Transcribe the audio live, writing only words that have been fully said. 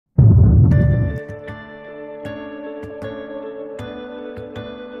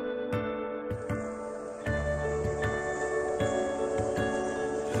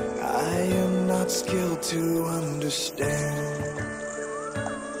skill to understand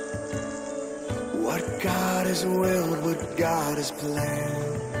what God has willed, what God has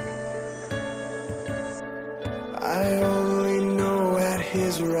planned. I only know at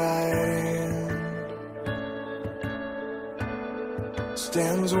His right hand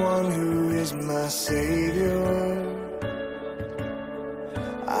stands one who is my Savior.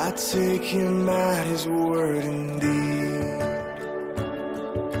 I take Him at His word indeed.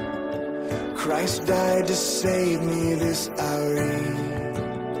 Christ died to save me, this I read.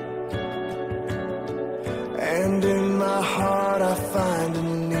 And in my heart I find a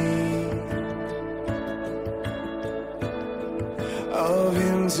need of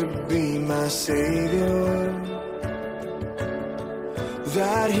Him to be my Savior,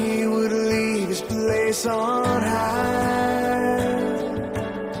 that He would leave His place on high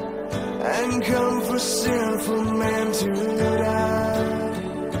and come for sinful man to die.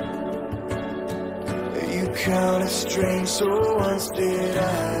 You count it strange, so once did I,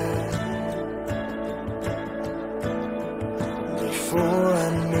 before I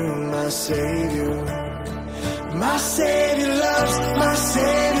knew my Savior. My Savior loves, my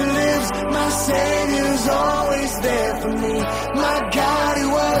Savior lives, my Savior's always there for me. My God He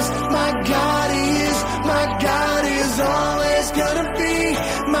was, my God He is, my God is always gonna be.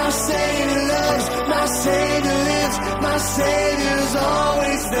 My Savior loves, my Savior lives, my Savior's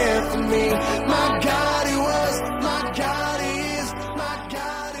always there for me. My God He was, my God He is, my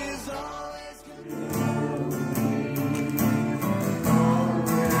God is always gonna be.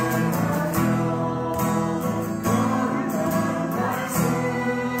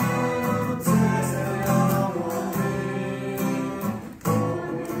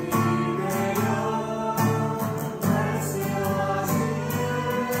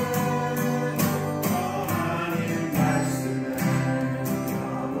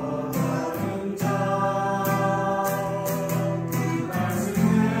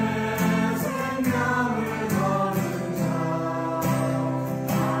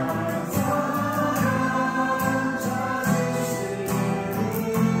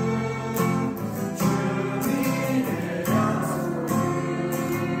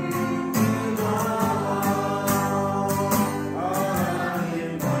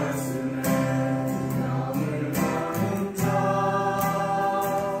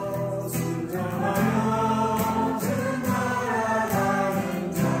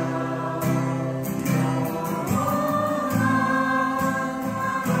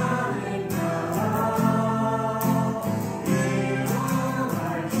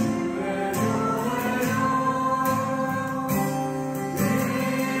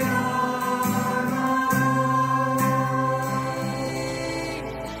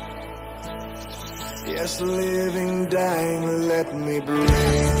 Yes, living, dying, let me bring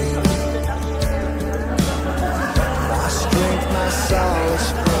my strength, my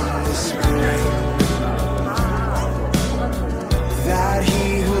solace from the spring, that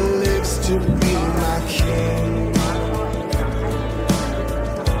He who lives to be my King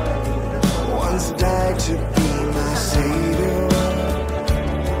once died to be my Savior,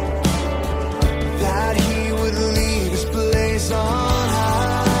 that He would leave His place on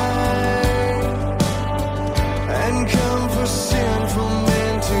and come for sinful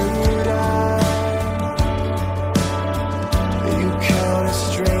men to die. You count it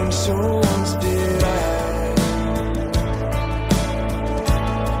strange, so once did I,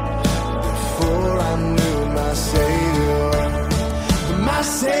 before I knew my Savior. My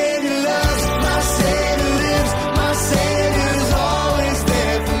Savior loves, my Savior lives, my Savior's always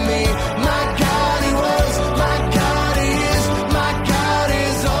there for me. My God He was, my God He is, my God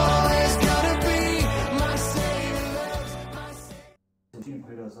is always gonna be. My Savior loves, my Savior. 정신이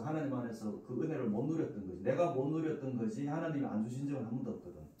걸려서 하나님 안에서 그 은혜를 못 누렸던 거지. 내가 못 누렸던 거지 하나님이 안 주신 적은 한 번도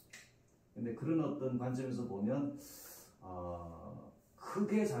없거든. 근데 그런 어떤 관점에서 보면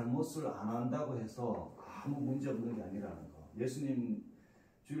크게 잘못을 안 한다고 해서 아무 문제 없는 게 아니라는 거. 예수님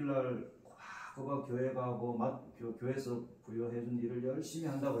주일날 그가 교회 가고 교회에서 부여해준 일을 열심히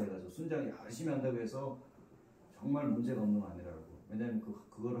한다고 해가지고 순장이 열심히 한다고 해서 정말 문제가 없는 거 아니라고. 왜냐하면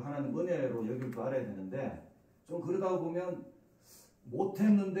그거를 하나님 은혜로 여길 줄 알아야 되는데, 좀 그러다 보면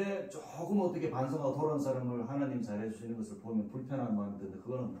못했는데 조금 어떻게 반성하고 돌아온 사람을 하나님 잘해주시는 것을 보면 불편한 마음이 드는데,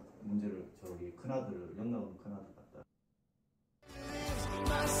 그거는 문제를 저기 큰아들, 영락은 큰아들 같다.